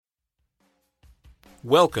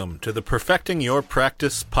Welcome to the Perfecting Your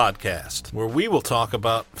Practice podcast, where we will talk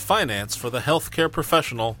about finance for the healthcare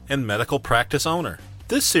professional and medical practice owner.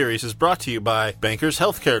 This series is brought to you by Bankers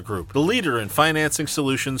Healthcare Group, the leader in financing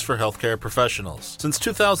solutions for healthcare professionals. Since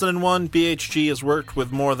 2001, BHG has worked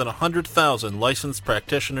with more than 100,000 licensed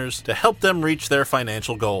practitioners to help them reach their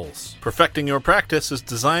financial goals. Perfecting Your Practice is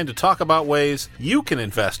designed to talk about ways you can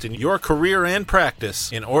invest in your career and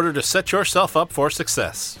practice in order to set yourself up for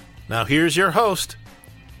success. Now here's your host,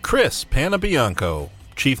 Chris Panabianco,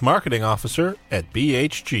 Chief Marketing Officer at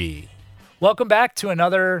BHG. Welcome back to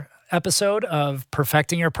another episode of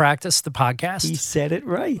Perfecting Your Practice, the podcast. He said it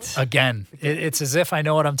right. Again, it's as if I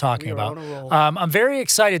know what I'm talking about. I'm very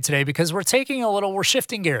excited today because we're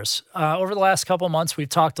shifting gears. Over the last couple of months, we've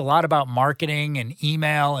talked a lot about marketing and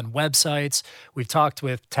email and websites. We've talked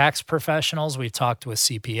with tax professionals. We've talked with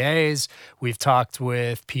CPAs. We've talked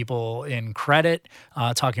with people in credit,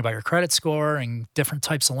 talking about your credit score and different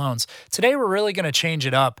types of loans. Today, we're really going to change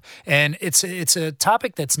it up. And it's a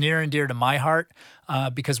topic that's near and dear to my heart.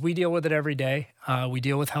 Because we deal with it every day. We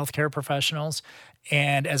deal with healthcare professionals.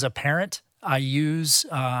 And as a parent, I use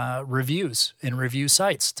reviews in review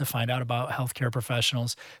sites to find out about healthcare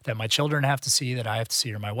professionals that my children have to see, that I have to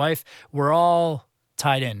see, or my wife. We're all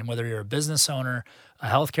tied in, whether you're a business owner, a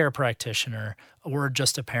healthcare practitioner, or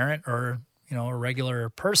just a parent or a regular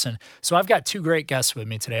person. So I've got two great guests with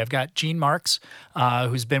me today. I've got Gene Marks,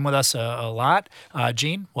 who's been with us a lot.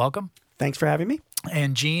 Gene, welcome. Thanks for having me.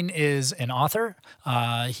 And Gene is an author.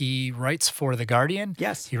 He writes for The Guardian.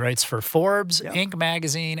 Yes. He writes for Forbes, Yep. Inc.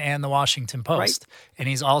 magazine, and The Washington Post. Right. And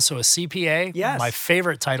he's also a CPA. Yes. My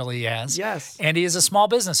favorite title he has. Yes. And he is a small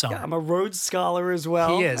business owner. Yeah, I'm a Rhodes Scholar as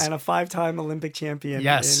well. He is. And a 5-time Olympic champion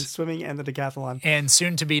Yes. in swimming and the decathlon. And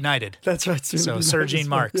soon to be knighted. That's right. So Sir Gene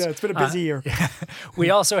Marks. Yeah, it's been a busy year.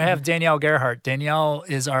 We also have Danielle Gerhardt. Danielle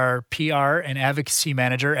is our PR and advocacy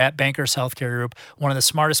manager at Bankers Healthcare Group, one of the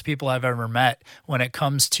smartest people I've ever met when it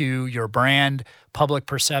comes to your brand, public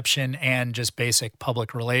perception, and just basic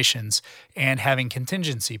public relations, and having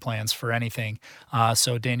contingency plans for anything.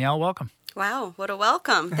 So Danielle, welcome. Wow, what a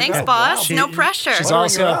welcome. Thanks, Wow. boss. Wow. No pressure. She's Ordering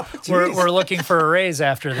also, it up. Jeez. we're looking for a raise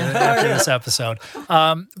after this episode.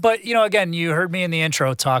 But, again, you heard me in the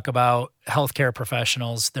intro talk about healthcare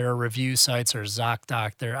professionals. There are review sites or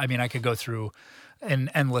ZocDoc. I could go through an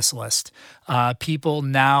endless list. People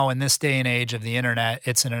now in this day and age of the internet,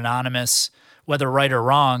 it's an anonymous, whether right or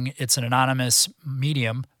wrong, it's an anonymous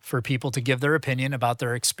medium for people to give their opinion about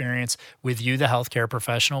their experience with you, the healthcare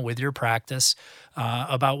professional, with your practice,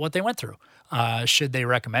 about what they went through. Should they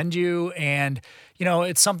recommend you? And,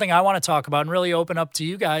 it's something I want to talk about and really open up to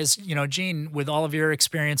you guys. Gene, with all of your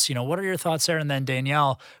experience, what are your thoughts there? And then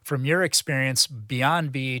Danielle, from your experience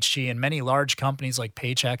beyond BHG and many large companies like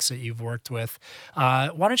Paychex that you've worked with,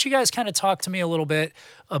 why don't you guys kind of talk to me a little bit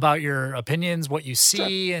about your opinions, what you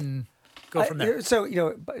see, Sure. and go from there. So,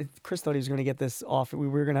 Chris thought he was going to get this off. We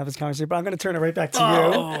were going to have this conversation, but I'm going to turn it right back to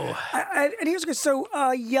you. And here's good. So,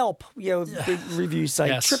 Yelp, big review site,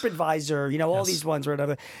 Yes. TripAdvisor, all Yes. these ones or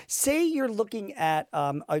whatever. Say you're looking at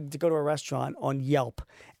to go to a restaurant on Yelp,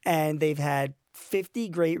 and they've had 50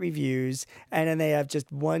 great reviews, and then they have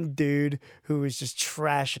just one dude who is just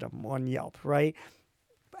trashing them on Yelp, right?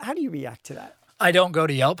 How do you react to that? I don't go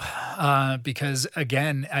to Yelp because,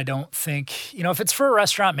 again, I don't think, if it's for a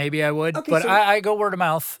restaurant, maybe I would. Okay, but so- I go word of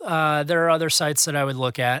mouth. There are other sites that I would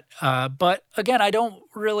look at. But, again, I don't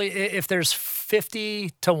really, if there's 50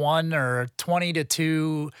 to 1 or 20 to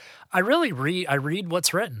 2, I read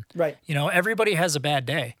what's written. Right. Everybody has a bad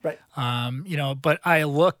day. Right. But I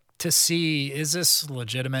look to see, is this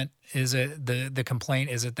legitimate? Is it the complaint?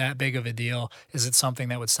 Is it that big of a deal? Is it something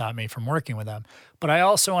that would stop me from working with them? But I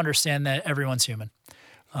also understand that everyone's human.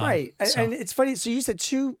 Right. And it's funny. So you said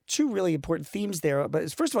two really important themes there.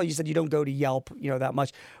 But first of all, you said you don't go to Yelp, that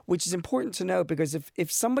much, which is important to note because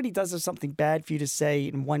if somebody does have something bad for you to say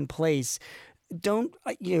in one place,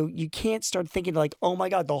 you can't start thinking like, oh my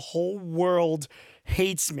God, the whole world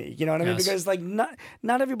hates me. You know what I mean? Yes. Because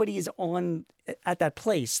not everybody is at that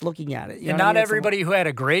place looking at it. You And know what I not mean? everybody who had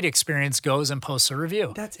a great experience goes and posts a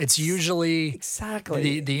review. It's usually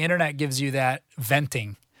exactly the internet gives you that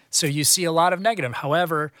venting. So you see a lot of negative.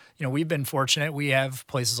 However, we've been fortunate. We have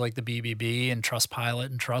places like the BBB and Trustpilot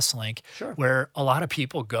and TrustLink where a lot of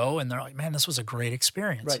people go and they're like, man, this was a great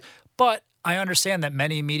experience. Right. But I understand that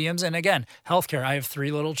many mediums, and again, healthcare, I have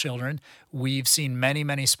 3 little children. We've seen many,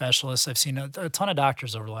 many specialists. I've seen a ton of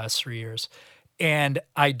doctors over the last 3 years. And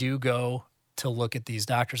I do go to look at these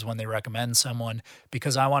doctors when they recommend someone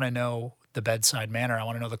because I want to know the bedside manner. I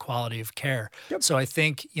want to know the quality of care. Yep. So I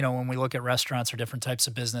think, when we look at restaurants or different types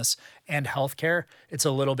of business and healthcare, it's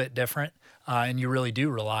a little bit different. And you really do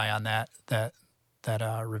rely on that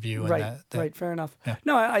review. Right. And Right. Fair enough. Yeah.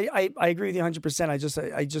 No, I agree with you 100%.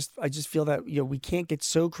 I just feel that, we can't get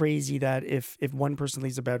so crazy that if one person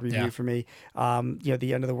leaves a bad review for me,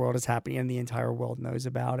 the end of the world is happening and the entire world knows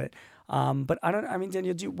about it. But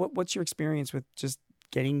Danielle, what's your experience with just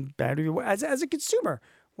getting bad review as a consumer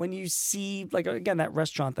when you see, like, again, that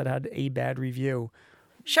restaurant that had a bad review?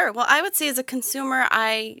 Sure. Well, I would say as a consumer,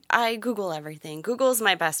 I Google everything. Google is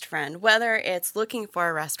my best friend, whether it's looking for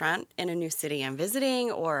a restaurant in a new city I'm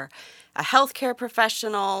visiting, or a healthcare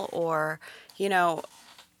professional, or,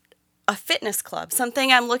 a fitness club,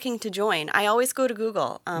 something I'm looking to join. I always go to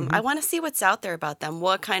Google. I want to see what's out there about them.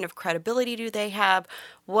 What kind of credibility do they have?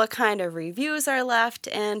 What kind of reviews are left?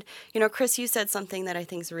 And, Chris, you said something that I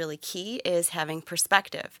think is really key, is having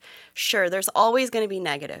perspective. Sure, there's always going to be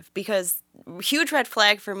negative, because huge red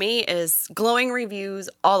flag for me is glowing reviews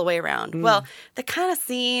all the way around. Well, that kind of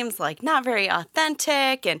seems like not very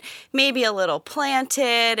authentic and maybe a little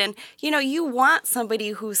planted. And, you want somebody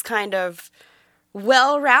who's kind of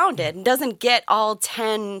well-rounded and doesn't get all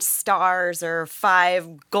 10 stars or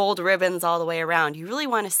 5 gold ribbons all the way around. You really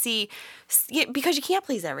want to see, because you can't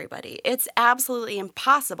please everybody. It's absolutely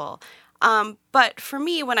impossible. But for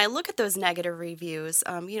me, when I look at those negative reviews,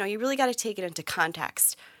 you really got to take it into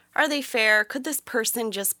context. Are they fair? Could this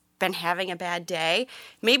person just been having a bad day?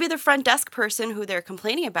 Maybe the front desk person who they're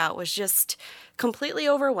complaining about was just completely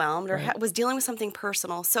overwhelmed or was dealing with something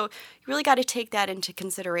personal. So you really got to take that into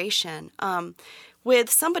consideration.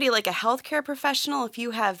 With somebody like a healthcare professional, if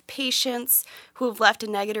you have patients who have left a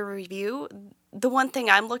negative review, the one thing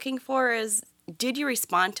I'm looking for is, did you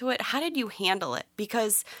respond to it? How did you handle it?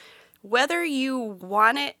 Because whether you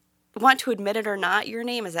want to admit it or not, your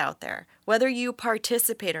name is out there. Whether you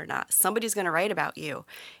participate or not, somebody's going to write about you.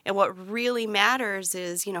 And what really matters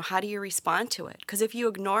is, how do you respond to it? Because if you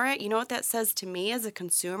ignore it, what that says to me as a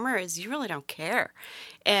consumer is you really don't care.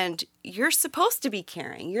 And you're supposed to be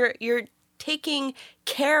caring. You're taking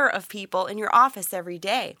care of people in your office every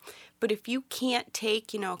day. But if you can't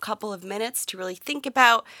take, a couple of minutes to really think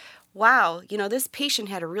about, wow, this patient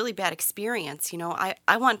had a really bad experience,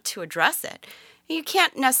 I want to address it. You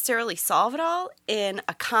can't necessarily solve it all in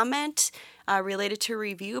a comment related to a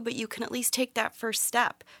review, but you can at least take that first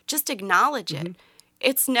step. Just acknowledge it.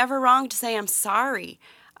 It's never wrong to say, I'm sorry.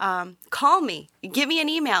 Call me. Give me an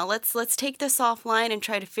email. Let's take this offline and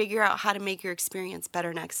try to figure out how to make your experience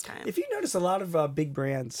better next time. If you notice a lot of big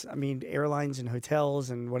brands, airlines and hotels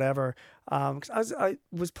and whatever, because I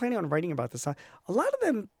was planning on writing about this. A lot of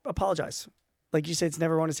them apologize. Like you said, it's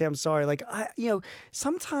never wrong to say I'm sorry. Like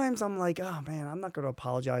sometimes I'm like, oh man, I'm not going to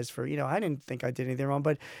apologize for, I didn't think I did anything wrong.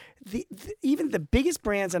 But even the biggest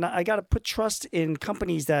brands, and I got to put trust in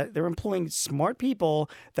companies that they're employing smart people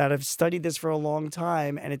that have studied this for a long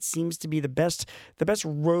time, and it seems to be the best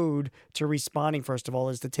road to responding. First of all,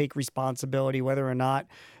 is to take responsibility, whether or not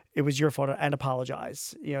it was your fault, and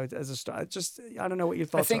apologize. As a start, just I don't know what your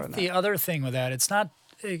thoughts are on that. I think the other thing with that, it's not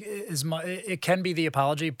as much. It can be the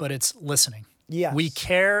apology, but it's listening. Yes. We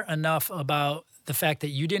care enough about the fact that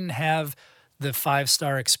you didn't have the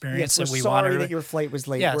 5-star experience that we wanted. Sorry that your flight was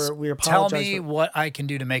late. Yes. We apologize. Tell me what I can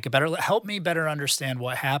do to make it better. Help me better understand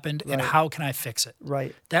what happened and how can I fix it.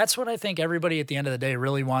 Right. That's what I think everybody at the end of the day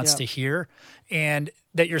really wants to hear, and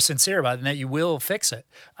that you're sincere about it and that you will fix it.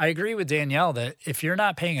 I agree with Danielle that if you're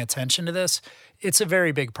not paying attention to this, it's a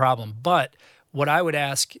very big problem. But what I would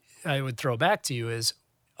throw back to you is,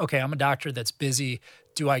 okay, I'm a doctor that's busy.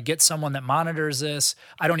 Do I get someone that monitors this?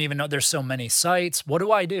 I don't even know. There's so many sites. What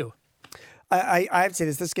do I do? I have to say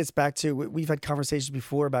this gets back to, we've had conversations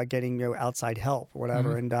before about getting outside help or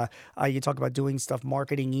whatever. And you talk about doing stuff,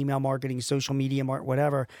 marketing, email marketing, social media,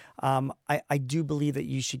 whatever. I do believe that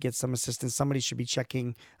you should get some assistance. Somebody should be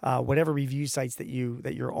checking whatever review sites that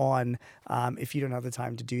you're on if you don't have the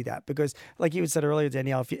time to do that. Because like you had said earlier,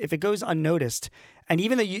 Danielle, if it goes unnoticed, and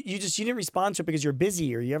even though you didn't respond to it because you're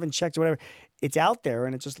busy or you haven't checked or whatever, it's out there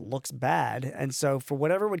and it just looks bad. And so for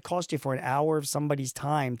whatever it would cost you for an hour of somebody's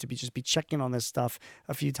time to be checking on this stuff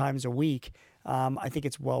a few times a week, I think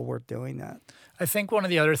it's well worth doing that. I think one of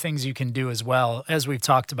the other things you can do as well, as we've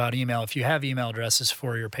talked about email, if you have email addresses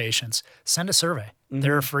for your patients, send a survey.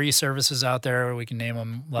 There are free services out there. We can name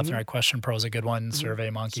them left and right. Question Pro is a good one.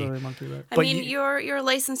 SurveyMonkey. Right. I mean, you're a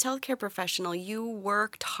licensed healthcare professional. You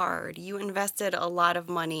worked hard. You invested a lot of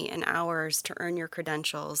money and hours to earn your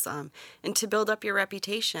credentials and to build up your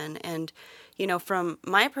reputation. And, from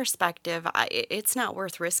my perspective, it's not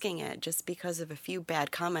worth risking it just because of a few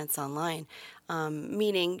bad comments online.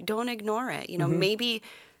 Meaning, don't ignore it. Maybe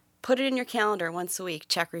put it in your calendar once a week,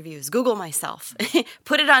 check reviews, Google myself,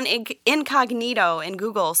 put it on incognito in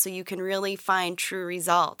Google so you can really find true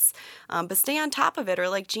results. But stay on top of it, or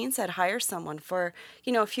like Jean said, hire someone for,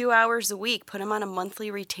 a few hours a week, put them on a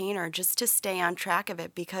monthly retainer just to stay on track of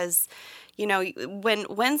it, because,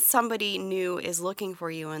 when somebody new is looking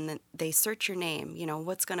for you and they search your name,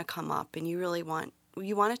 what's going to come up, and you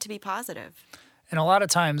want it to be positive. And a lot of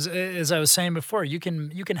times, as I was saying before, you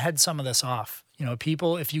can head some of this off.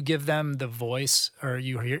 People, if you give them the voice, or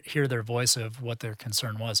you hear their voice of what their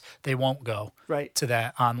concern was, they won't go to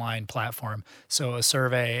that online platform. So a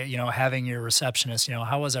survey, having your receptionist,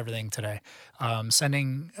 how was everything today?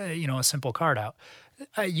 Sending, a simple card out.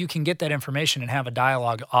 You can get that information and have a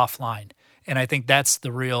dialogue offline. And I think that's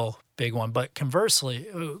the real big one. But conversely,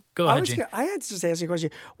 go ahead, Gene. I had to just ask you a question.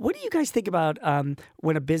 What do you guys think about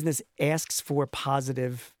when a business asks for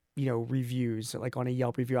positive reviews, like on a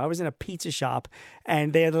Yelp review? I was in a pizza shop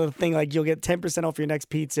and they had a thing like, you'll get 10% off your next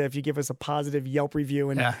pizza if you give us a positive Yelp review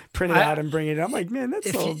and print it out and bring it in. I'm like, man, that's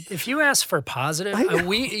if you ask for positive,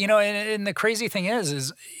 we, and the crazy thing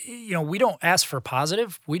is, we don't ask for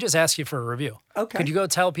positive. We just ask you for a review. Okay. Could you go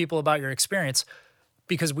tell people about your experience?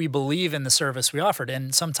 Because we believe in the service we offered.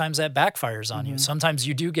 And sometimes that backfires on you. Sometimes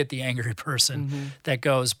you do get the angry person that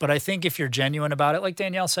goes. But I think if you're genuine about it, like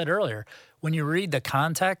Danielle said earlier, when you read the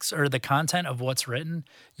context or the content of what's written,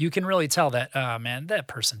 you can really tell that, oh, man, that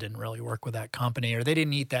person didn't really work with that company, or they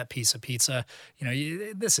didn't eat that piece of pizza.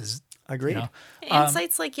 This is... Agreed. And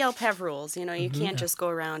sites like Yelp have rules. You can't just go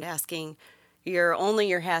around asking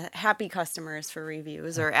your happy customers for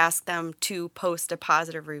reviews, or ask them to post a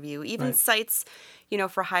positive review. Even sites,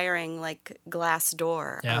 for hiring like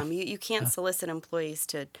Glassdoor, you can't solicit employees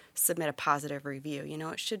to submit a positive review.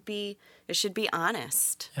 It should be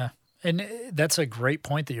honest. Yeah. And that's a great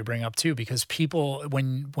point that you bring up too, because people,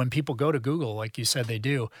 when people go to Google, like you said they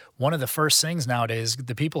do, one of the first things nowadays,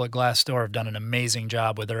 the people at Glassdoor have done an amazing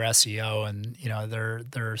job with their SEO and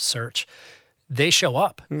their search. They show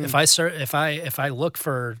up. If I look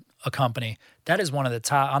for a company, that is one of the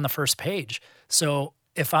top on the first page. So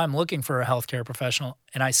if I'm looking for a healthcare professional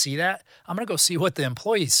and I see that, I'm going to go see what the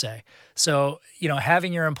employees say. So,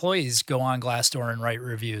 having your employees go on Glassdoor and write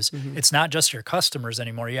reviews, it's not just your customers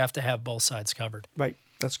anymore. You have to have both sides covered. Right.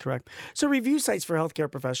 That's correct. So review sites for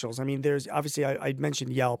healthcare professionals. I mean, there's obviously, I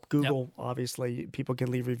mentioned Yelp, Google, obviously people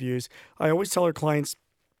can leave reviews. I always tell our clients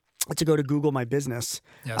to go to Google My Business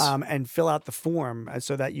and fill out the form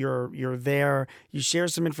so that you're there. You share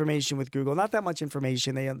some information with Google, not that much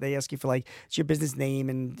information. They ask you for it's your business name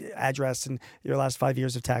and address and your last 5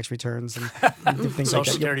 years of tax returns and things Social like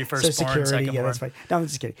that. Security, firstborn, secondborn. That's fine. No, I'm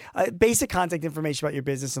just kidding. Basic contact information about your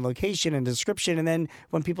business and location and description. And then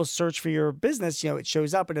when people search for your business, it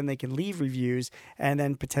shows up and then they can leave reviews, and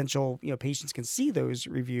then potential patients can see those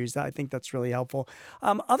reviews. I think that's really helpful.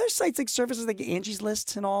 Other sites like services like Angie's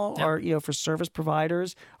List and all are, for service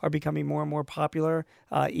providers are becoming more and more popular,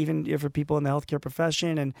 even for people in the healthcare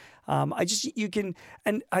profession. And I just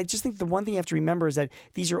think the one thing you have to remember is that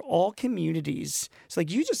these are all communities. So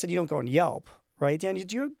like you just said, you don't go on Yelp. Right, Dan?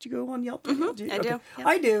 Do you go on Yelp? I do. Yep.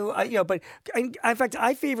 I do. But in fact,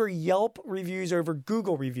 I favor Yelp reviews over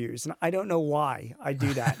Google reviews, and I don't know why I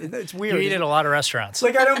do that. It's weird. You eat at a lot of restaurants.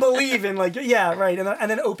 I don't believe in right, and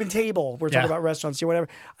then Open Table. We're talking about restaurants or whatever.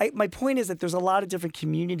 My point is that there's a lot of different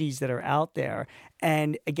communities that are out there,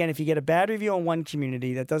 and again, if you get a bad review on one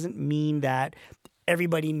community, that doesn't mean that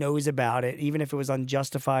everybody knows about it, even if it was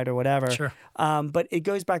unjustified or whatever. Sure. But it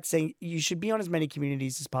goes back to saying you should be on as many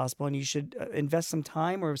communities as possible, and you should invest some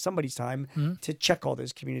time or somebody's time to check all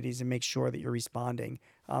those communities and make sure that you're responding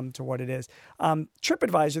to what it is.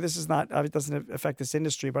 TripAdvisor, this is not, it doesn't affect this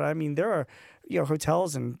industry, but I mean, there are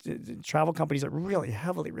hotels and travel companies that really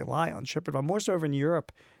heavily rely on TripAdvisor, more so over in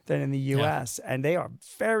Europe than in the U.S., and they are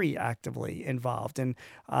very actively involved. And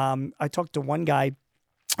I talked to one guy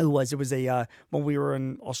it was when we were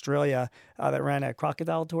in Australia that ran a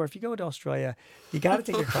crocodile tour. If you go to Australia, you got to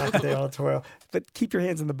take a crocodile tour, but keep your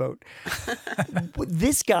hands in the boat.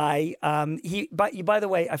 This guy, by the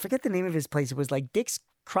way, I forget the name of his place. It was like Dick's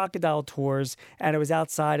Crocodile Tours, and it was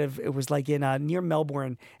outside of, it was like in near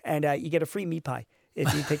Melbourne, and you get a free meat pie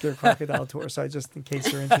if you take your crocodile tour. So just in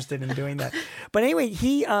case you're interested in doing that. But anyway,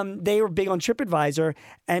 they were big on TripAdvisor,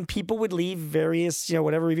 and people would leave various,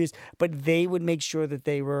 whatever reviews, but they would make sure that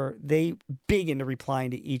they big into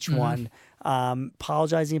replying to each one,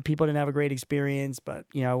 apologizing if people didn't have a great experience, but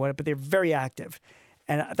but they're very active.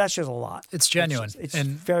 And that shows a lot. It's genuine. It's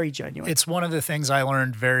very genuine. It's one of the things I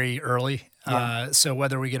learned very early. So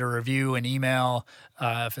whether we get a review, an email,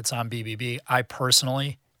 if it's on BBB, I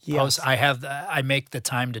personally post. I make the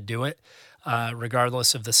time to do it,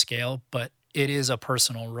 regardless of the scale. But it is a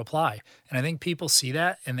personal reply, and I think people see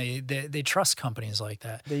that and they trust companies like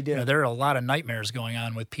that. They do. There are a lot of nightmares going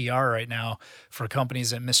on with PR right now for companies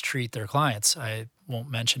that mistreat their clients. I won't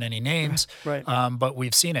mention any names, right. But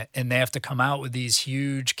we've seen it, and they have to come out with these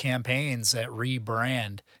huge campaigns that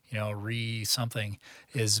rebrand. Something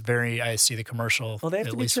is very. I see the commercial. Well, they have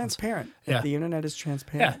to be transparent. Yeah. The internet is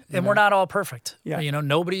transparent. Yeah, and we're not all perfect. Yeah.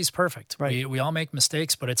 Nobody's perfect. Right. We all make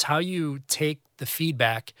mistakes, but it's how you take the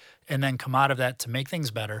feedback and then come out of that to make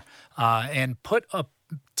things better, and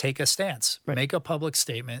take a stance, make a public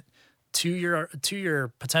statement to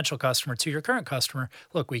your potential customer, to your current customer.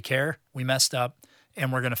 Look, we care, we messed up,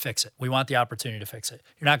 and we're going to fix it. We want the opportunity to fix it.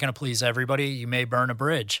 You're not going to please everybody. You may burn a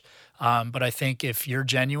bridge, but I think if you're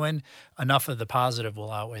genuine, enough of the positive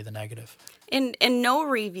will outweigh the negative. And no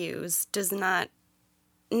reviews does not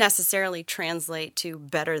necessarily translate to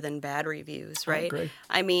better than bad reviews, right? I agree.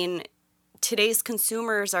 I mean, today's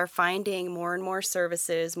consumers are finding more and more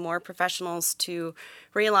services, more professionals to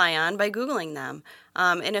rely on by Googling them.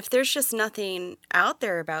 And if there's just nothing out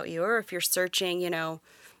there about you, or if you're searching,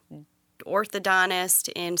 orthodontist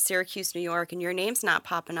in Syracuse, New York, and your name's not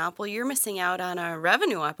popping up, well, you're missing out on a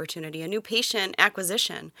revenue opportunity, a new patient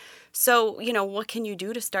acquisition. So, what can you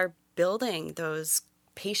do to start building those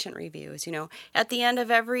patient reviews? At the end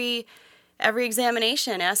of every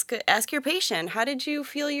examination, ask your patient, how did you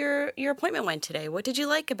feel your appointment went today? What did you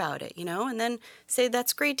like about it? And then say,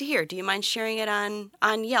 that's great to hear. Do you mind sharing it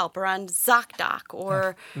on Yelp or on ZocDoc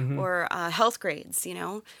or Health Grades?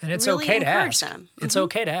 And it's really okay to ask. Them. It's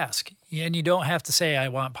okay to ask, and you don't have to say I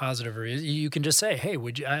want positive reviews. You can just say, hey,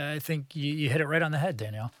 would you? I think you hit it right on the head,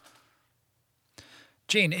 Danielle.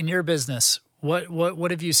 Gene, in your business,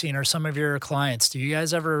 what have you seen, or some of your clients? Do you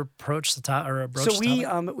guys ever approach the top or broach the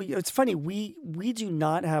topic? It's funny. We do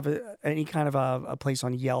not have any kind of a place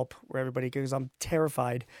on Yelp where everybody goes. I'm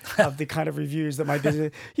terrified of the kind of reviews that my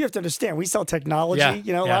business. You have to understand, we sell technology.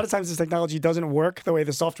 A lot of times this technology doesn't work the way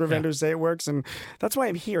the software vendors say it works, and that's why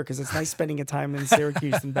I'm here, because it's nice spending a time in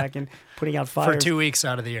Syracuse and back in putting out fires for 2 weeks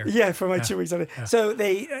out of the year. Yeah, for my 2 weeks out of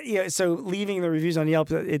the year. So so leaving the reviews on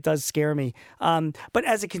Yelp, it does scare me. But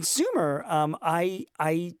as a consumer,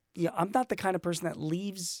 I'm not the kind of person that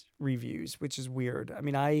leaves reviews, which is weird. I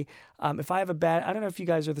mean, if I have a bad, I don't know if you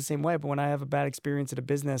guys are the same way, but when I have a bad experience at a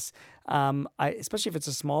business, especially if it's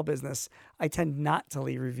a small business, I tend not to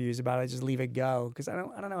leave reviews about it. I just leave it go, because I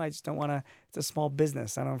don't know. I just don't want to. It's a small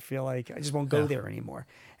business. I don't feel like I just won't go there anymore.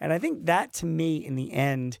 And I think that, to me, in the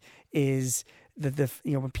end, is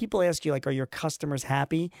when people ask you, like, are your customers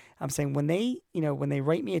happy? I'm saying when they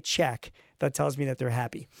write me a check, that tells me that they're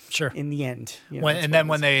happy. Sure. In the end.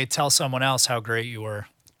 When they tell someone else how great you were.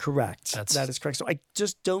 Correct. That is correct. So I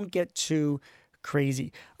just don't get too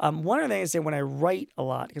crazy. One other thing I say, when I write a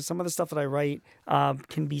lot, because some of the stuff that I write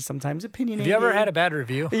can be sometimes opinionated. Have you ever had a bad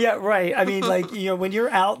review? Yeah, right. I mean, when you're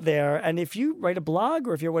out there, and if you write a blog,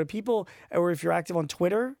 or if you're active on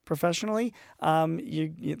Twitter professionally,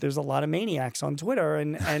 there's a lot of maniacs on Twitter,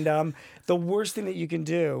 and the worst thing that you can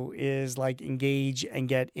do is engage and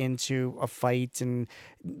get into a fight, and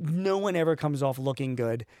no one ever comes off looking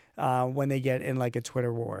good when they get in a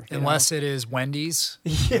Twitter war. Unless it is Wendy's.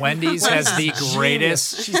 Wendy's has the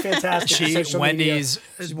greatest. She's fantastic. Wendy's,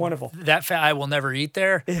 she's wonderful. I will never eat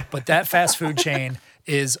there, but that fast food chain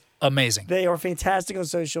is amazing. They are fantastic on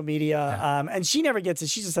social media, and she never gets it.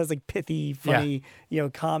 She just has pithy, funny,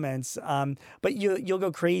 comments. But you'll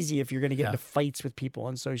go crazy if you're going to get into fights with people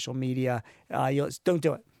on social media. Don't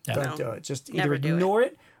do it. Yeah. Don't do it. Just either ignore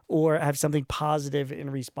it or have something positive in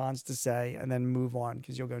response to say, and then move on,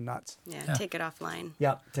 because you'll go nuts. Yeah, take it offline.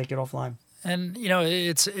 Yeah, take it offline. And,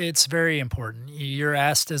 it's very important. You're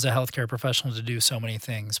asked as a healthcare professional to do so many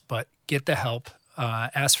things, but get the help.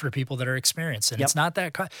 Ask for people that are experienced. And it's not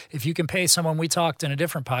that if you can pay someone, we talked in a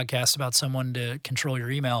different podcast about someone to control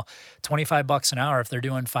your email, $25 an hour if they're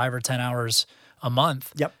doing 5 or 10 hours a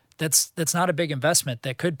month. Yep. That's not a big investment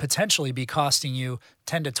that could potentially be costing you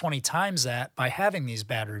 10 to 20 times that by having these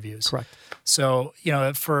bad reviews. Correct. So,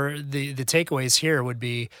 for the takeaways here would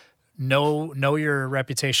be, know your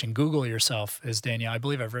reputation. Google yourself, as Danielle. I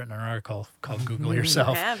believe I've written an article called Google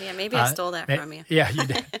Yourself. I have, yeah. Maybe I stole that from you. Yeah, you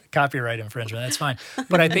did. Copyright infringement. That's fine.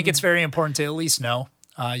 But I think it's very important to at least know.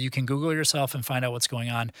 You can Google yourself and find out what's going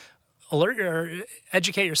on.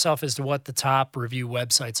 Educate yourself as to what the top review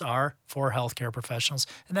websites are for healthcare professionals,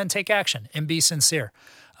 and then take action and be sincere.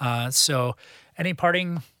 So, any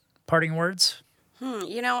parting words?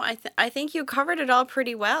 I think you covered it all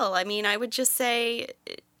pretty well. I mean, I would just say,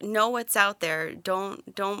 know what's out there. Don't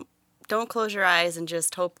close your eyes and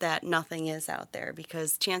just hope that nothing is out there,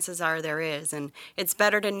 because chances are there is, and it's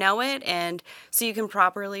better to know it, and so you can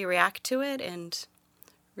properly react to it and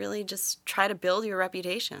really just try to build your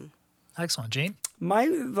reputation. Excellent. Gene?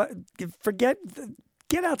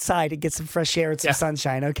 Get outside and get some fresh air and some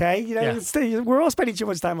sunshine, okay? We're all spending too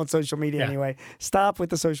much time on social media anyway. Stop with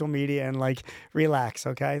the social media and relax,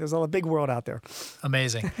 okay? There's a big world out there.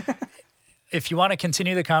 Amazing. If you want to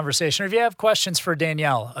continue the conversation, or if you have questions for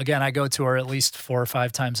Danielle, again, I go to her at least 4 or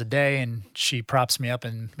 5 times a day, and she props me up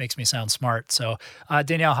and makes me sound smart. So,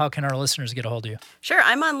 Danielle, how can our listeners get a hold of you? Sure.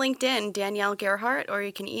 I'm on LinkedIn, Danielle Gerhardt, or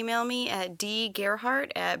you can email me at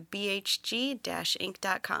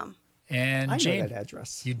dgerhardt@bhg-inc.com. And I Gene, know that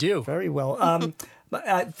address. You do. Very well.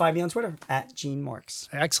 Find me on Twitter, @Gene Marks.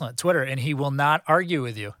 Excellent. Twitter. And he will not argue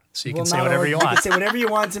with you. So you can say whatever you want. You can say whatever you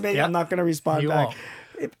want to me. Yep. I'm not going to respond back. Won't.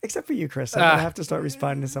 Except for you, Chris. I'm going to have to start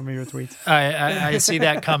responding to some of your tweets. I see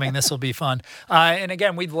that coming. This will be fun. And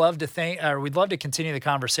again, we'd love to continue the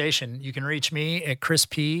conversation. You can reach me at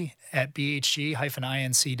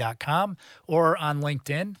chrisp@bhg-inc.com or on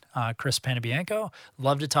LinkedIn, Chris Panabianco.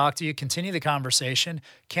 Love to talk to you. Continue the conversation.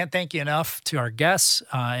 Can't thank you enough to our guests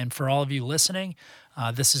and for all of you listening.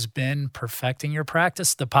 This has been Perfecting Your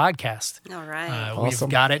Practice, the podcast. All right. Awesome.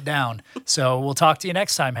 We've got it down. So we'll talk to you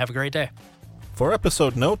next time. Have a great day. For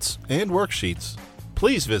episode notes and worksheets,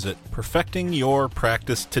 please visit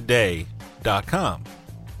perfectingyourpracticetoday.com.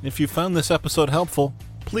 If you found this episode helpful,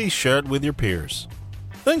 please share it with your peers.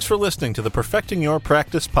 Thanks for listening to the Perfecting Your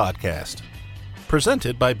Practice podcast,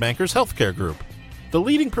 presented by Bankers Healthcare Group, the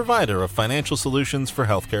leading provider of financial solutions for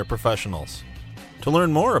healthcare professionals. To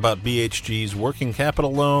learn more about BHG's working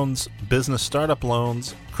capital loans, business startup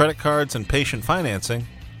loans, credit cards, and patient financing,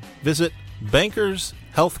 visit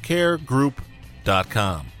bankershealthcaregroup.com.